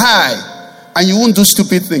you high and you won't do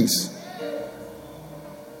stupid things.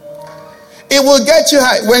 It will get you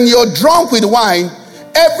high. When you're drunk with wine,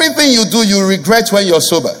 everything you do, you regret when you're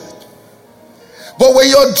sober. But when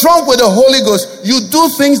you're drunk with the Holy Ghost, you do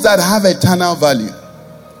things that have eternal value.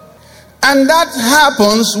 And that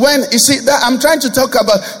happens when, you see, that I'm trying to talk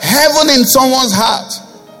about heaven in someone's heart.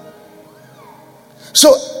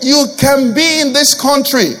 So you can be in this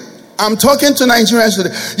country. I'm talking to Nigerians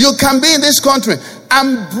today. You can be in this country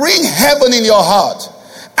and bring heaven in your heart.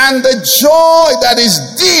 And the joy that is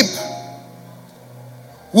deep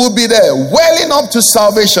will be there, welling up to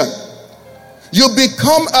salvation. You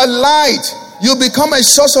become a light. You become a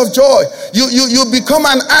source of joy. You become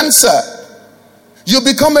an answer. You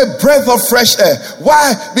become a breath of fresh air.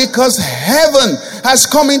 Why? Because heaven has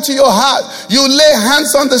come into your heart. You lay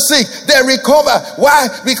hands on the sick, they recover. Why?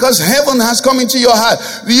 Because heaven has come into your heart.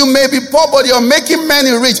 You may be poor, but you're making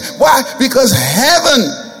many rich. Why? Because heaven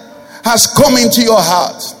has come into your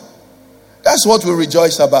heart. That's what we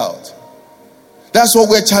rejoice about. That's what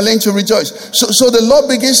we're challenged to rejoice. So the Lord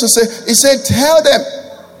begins to say, He said, tell them.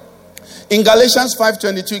 In Galatians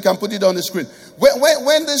 5:22, you can put it on the screen.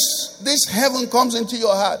 When this heaven comes into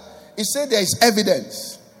your heart, it said there is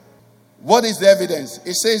evidence. What is the evidence?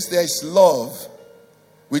 It says there is love.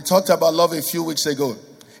 We talked about love a few weeks ago.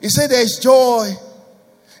 It said there is joy.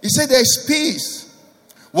 It said there is peace.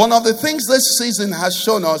 One of the things this season has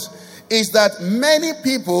shown us is that many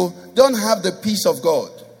people don't have the peace of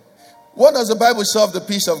God. What does the Bible say of the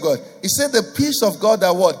peace of God? It said the peace of God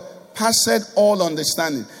that what? Passeth all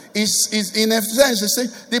understanding. Is in a sense, it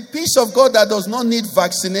says the peace of God that does not need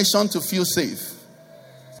vaccination to feel safe.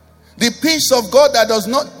 The peace of God that does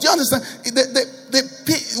not, do you understand?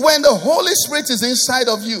 When the Holy Spirit is inside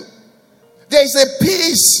of you, there is a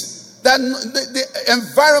peace that the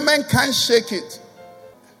environment can't shake it.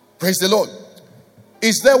 Praise the Lord.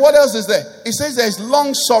 Is there, what else is there? It says there is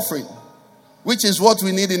long suffering, which is what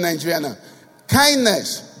we need in Nigeria now.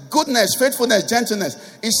 Kindness, goodness, faithfulness,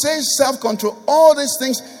 gentleness. It says self-control. All these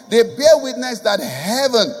things, they bear witness that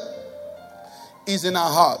heaven is in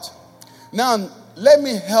our heart. Now, let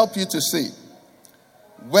me help you to see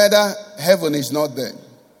whether heaven is not there.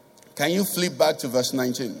 Can you flip back to verse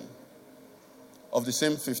 19 of the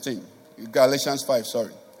same 15? Galatians 5,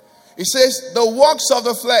 sorry. It says, the works of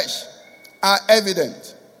the flesh are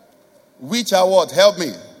evident. Which are what? Help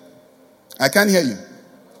me. I can't hear you.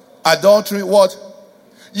 Adultery, what?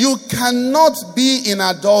 You cannot be in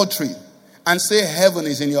adultery and say heaven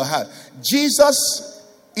is in your heart. Jesus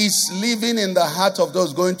is living in the heart of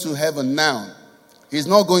those going to heaven now. He's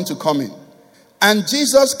not going to come in. And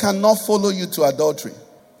Jesus cannot follow you to adultery.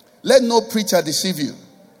 Let no preacher deceive you.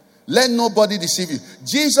 Let nobody deceive you.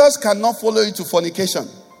 Jesus cannot follow you to fornication.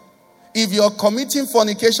 If you're committing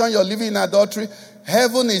fornication, you're living in adultery,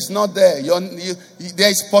 heaven is not there. There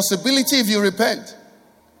is possibility if you repent.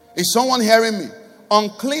 Is someone hearing me?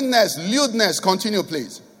 Uncleanness, lewdness, continue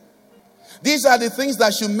please. These are the things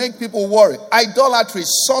that should make people worry. Idolatry,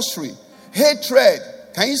 sorcery, hatred.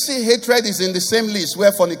 Can you see hatred is in the same list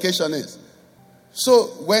where fornication is? So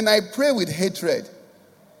when I pray with hatred,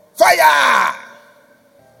 fire!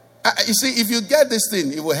 You see, if you get this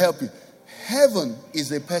thing, it will help you. Heaven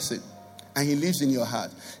is a person and he lives in your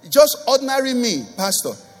heart. Just ordinary me,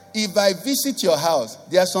 pastor. If I visit your house,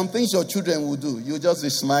 there are some things your children will do. You'll just be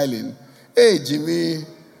smiling. Hey, Jimmy,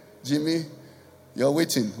 you're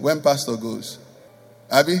waiting when pastor goes.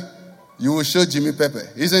 Abby, you will show Jimmy Pepper,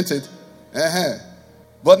 isn't it? Uh-huh.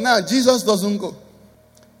 But now, Jesus doesn't go.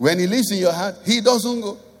 When he lives in your heart, he doesn't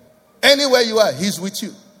go. Anywhere you are, he's with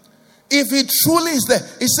you. If he truly is there,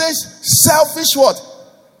 it says, selfish what?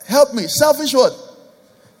 Help me, selfish what?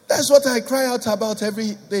 That's what I cry out about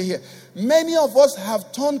every day here. Many of us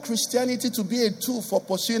have turned Christianity to be a tool for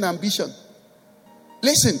pursuing ambition.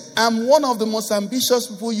 Listen, I'm one of the most ambitious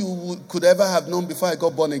people you could ever have known before I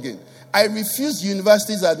got born again. I refused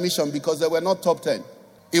university's admission because they were not top 10.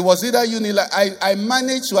 It was either Unilag. I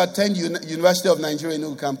managed to attend University of Nigeria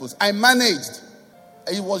Enugu campus. I managed.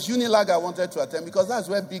 It was Unilag I wanted to attend because that's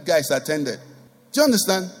where big guys attended. Do you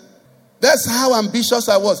understand? That's how ambitious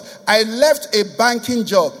I was. I left a banking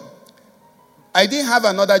job. I didn't have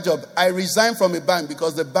another job. I resigned from a bank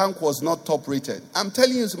because the bank was not top rated. I'm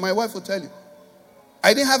telling you, my wife will tell you.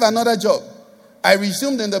 I didn't have another job. I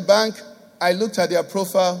resumed in the bank. I looked at their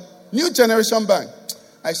profile. New generation bank.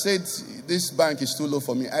 I said, this bank is too low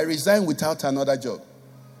for me. I resigned without another job.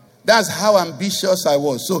 That's how ambitious I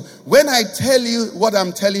was. So when I tell you what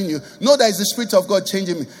I'm telling you, know that it's the Spirit of God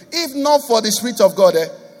changing me. If not for the Spirit of God,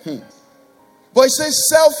 But it says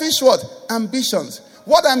selfish what? Ambitions.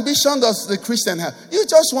 What ambition does the Christian have? You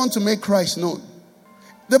just want to make Christ known.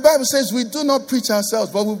 The Bible says we do not preach ourselves,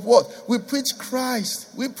 but we what? We preach Christ.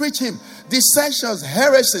 We preach him. Dissensions,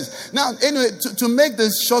 heresies. Now, anyway, to make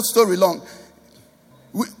this short story long,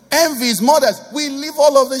 envies, murders, we leave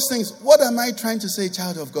all of these things. What am I trying to say,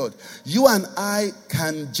 child of God? You and I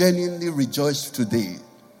can genuinely rejoice today.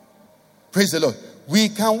 Praise the Lord. We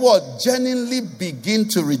can what? Genuinely begin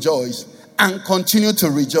to rejoice and continue to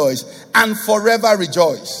rejoice and forever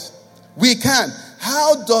rejoice. We can.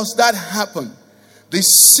 How does that happen? The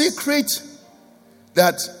secret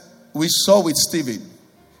that we saw with Stephen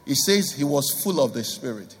He says he was full of the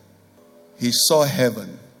Spirit. He saw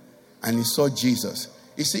heaven and he saw Jesus.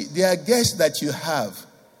 You see, there are guests that you have.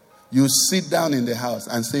 You sit down in the house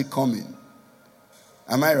and say, come in.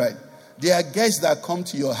 Am I right? There are guests that come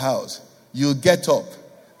to your house. You get up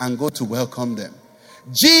and go to welcome them.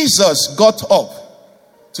 Jesus got up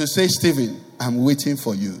to say, Stephen, I'm waiting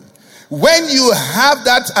for you. When you have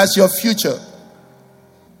that as your future,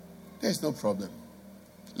 there's no problem.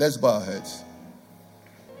 Let's bow our heads.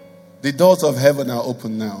 The doors of heaven are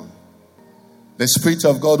open now. The Spirit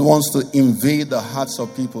of God wants to invade the hearts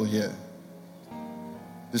of people here.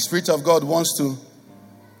 The Spirit of God wants to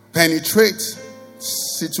penetrate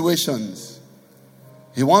situations.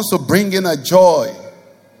 He wants to bring in a joy.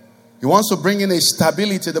 He wants to bring in a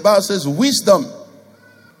stability. The Bible says wisdom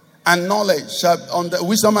and knowledge,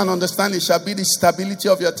 wisdom and understanding shall be the stability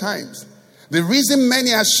of your times. The reason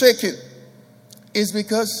many are shaken is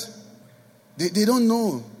because they don't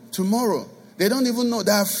know tomorrow. They don't even know.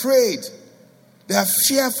 They're afraid. They are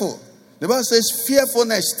fearful. The Bible says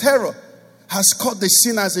fearfulness, terror has caught the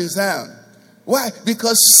sinners in Zion. Why?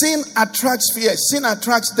 Because sin attracts fear. Sin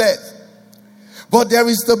attracts death. But there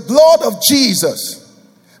is the blood of Jesus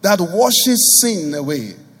that washes sin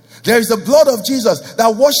away. There is the blood of Jesus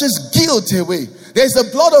that washes guilt away. There is the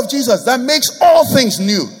blood of Jesus that makes all things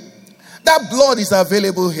new. That blood is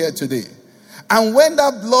available here today. And when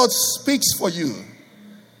that blood speaks for you,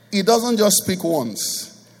 it doesn't just speak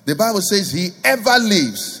once. The Bible says he ever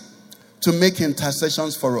lives to make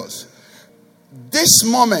intercessions for us. This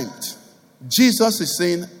moment, Jesus is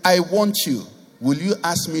saying, I want you. Will you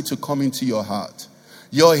ask me to come into your heart?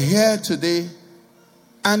 You're here today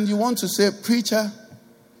and you want to say, preacher,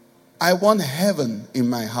 I want heaven in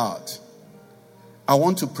my heart. I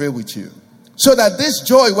want to pray with you. So that this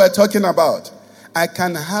joy we're talking about, I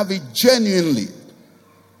can have it genuinely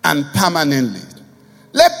and permanently.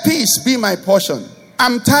 Let peace be my portion.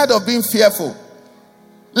 I'm tired of being fearful.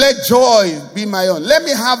 Let joy be my own. Let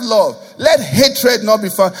me have love. Let hatred not be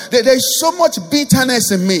found. There's so much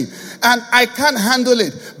bitterness in me and I can't handle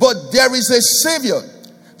it. But there is a Savior.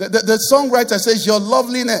 The songwriter says, your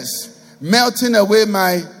loveliness melting away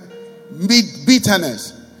my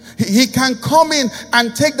bitterness. He can come in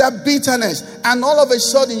and take that bitterness, and all of a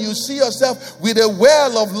sudden you see yourself with a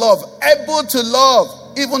well of love, able to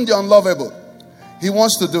love even the unlovable. He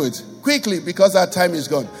wants to do it quickly because our time is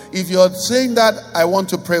gone. If you're saying that, I want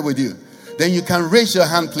to pray with you, then you can raise your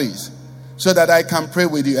hand, please, so that I can pray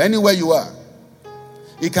with you. Anywhere you are,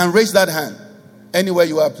 you can raise that hand. Anywhere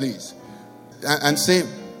you are, please, and say,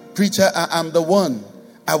 preacher, I'm the one.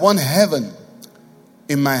 I want heaven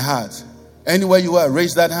in my heart. Anywhere you are,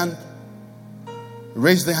 raise that hand.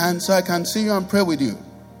 Raise the hand so I can see you and pray with you.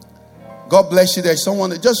 God bless you. There's someone.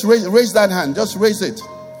 Just raise that hand. Just raise it.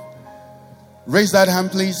 Raise that hand,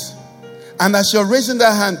 please. And as you're raising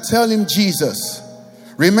that hand, tell him Jesus.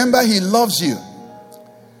 Remember, he loves you.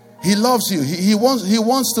 He loves you. He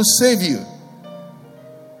wants to save you.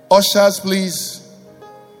 Ushers, please.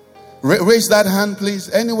 Raise that hand, please.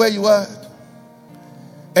 Anywhere you are.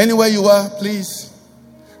 Anywhere you are, please.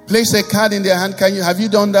 Place a card in their hand. Have you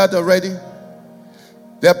done that already?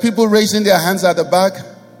 There are people raising their hands at the back.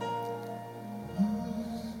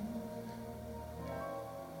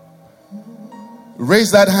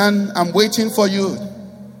 Raise that hand. I'm waiting for you.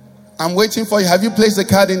 I'm waiting for you. Have you placed the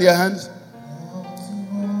card in their hands?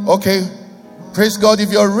 Okay. Praise God.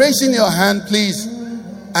 If you're raising your hand, please,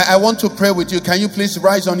 I want to pray with you. Can you please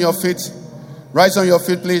rise on your feet? Rise on your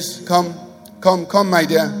feet, please. Come, my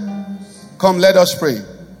dear. Come, let us pray.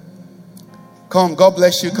 Come, God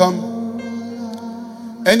bless you.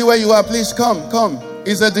 Come. Anywhere you are, please come.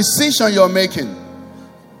 It's a decision you're making.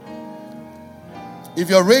 If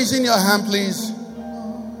you're raising your hand, please.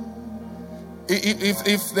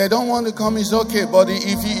 If they don't want to come, it's okay. But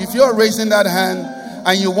if you're raising that hand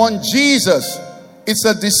and you want Jesus, it's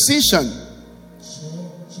a decision.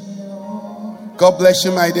 God bless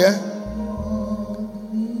you, my dear.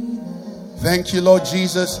 Thank you, Lord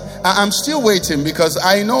Jesus. I'm still waiting because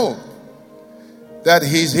I know that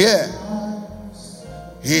he's here.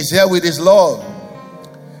 He's here with his love.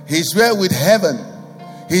 He's here with heaven.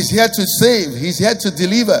 He's here to save. He's here to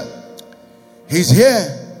deliver. He's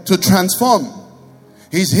here to transform.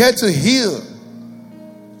 He's here to heal.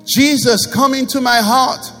 Jesus, come into my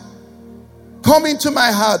heart. Come into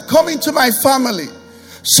my heart. Come into my family.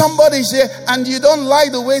 Somebody's here and you don't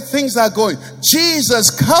like the way things are going.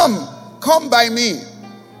 Jesus, come. Come by me.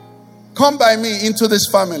 Come by me into this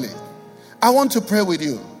family. I want to pray with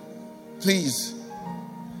you. Please.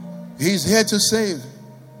 He's here to save.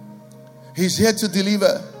 He's here to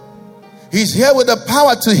deliver. He's here with the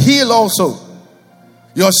power to heal also.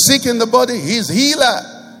 You're sick in the body, he's healer.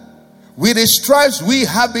 With his stripes we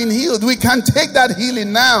have been healed. We can take that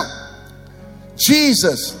healing now.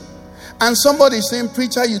 Jesus. And somebody saying,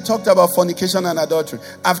 preacher, you talked about fornication and adultery.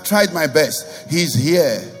 I've tried my best. He's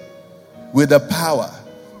here with the power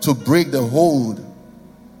to break the hold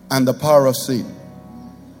and the power of sin.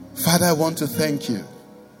 Father, I want to thank you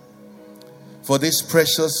for these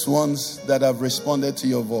precious ones that have responded to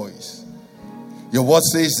your voice. Your word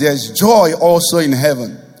says there's joy also in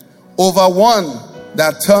heaven over one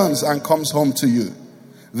that turns and comes home to you.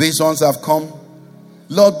 These ones have come.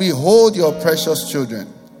 Lord, behold your precious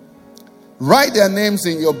children. Write their names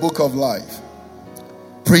in your book of life.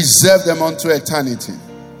 Preserve them unto eternity.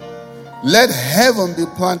 Let heaven be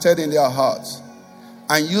planted in their hearts.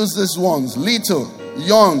 And use these ones, little,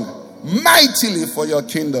 young, mightily for your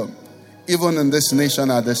kingdom. Even in this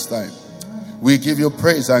nation at this time. We give you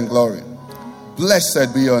praise and glory.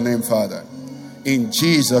 Blessed be your name, Father. In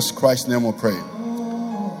Jesus Christ's name we pray.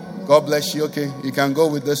 God bless you. Okay, you can go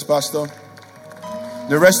with this, Pastor.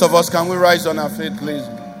 The rest of us, can we rise on our feet, please?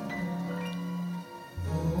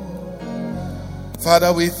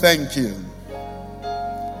 Father, we thank you.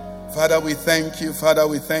 Father, we thank you. Father,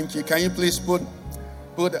 we thank you. Can you please put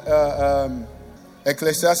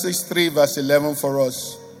Ecclesiastes 3 verse 11 for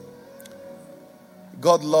us?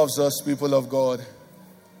 God loves us, people of God.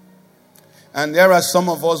 And there are some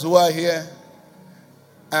of us who are here.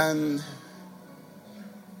 And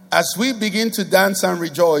as we begin to dance and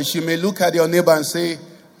rejoice, you may look at your neighbor and say,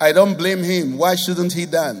 I don't blame him. Why shouldn't he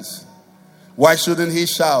dance? Why shouldn't he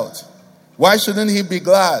shout? Why shouldn't he be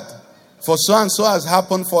glad? For so and so has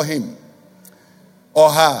happened for him or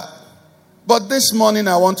her. But this morning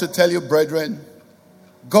I want to tell you, brethren,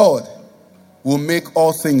 God will make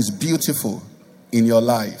all things beautiful in your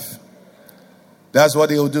life. That's what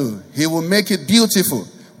he will do. He will make it beautiful.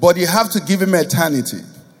 But you have to give him eternity.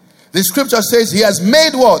 The scripture says he has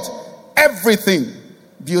made what? Everything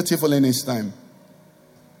beautiful in his time.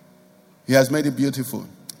 He has made it beautiful.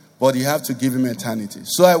 But you have to give him eternity.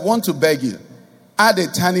 So I want to beg you, add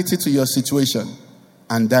eternity to your situation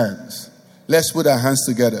and dance. Let's put our hands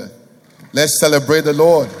together. Let's celebrate the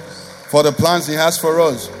Lord for the plans he has for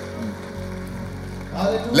us.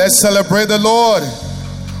 Let's celebrate the Lord.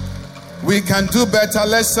 We can do better.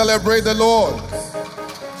 Let's celebrate the Lord.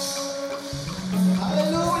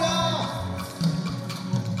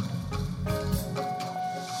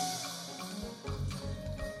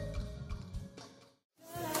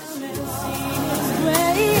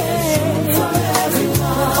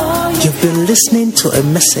 You've been listening to a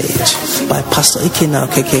message by Pastor Ikenna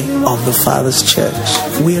Okeke of the Father's Church.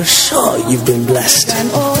 We are sure you've been blessed.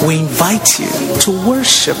 We invite you to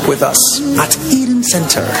worship with us at Eden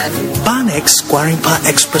Center, Banex Gwarimpa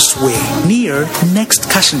Expressway, near Next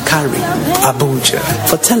Cash and Carry, Abuja.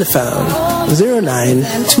 For telephone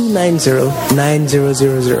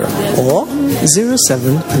 09-290-9000 or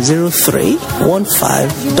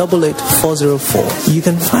 0703-1588-404. You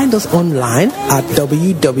can find us online at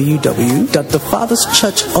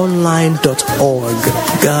www.thefatherschurchonline.org.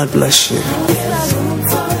 God bless you.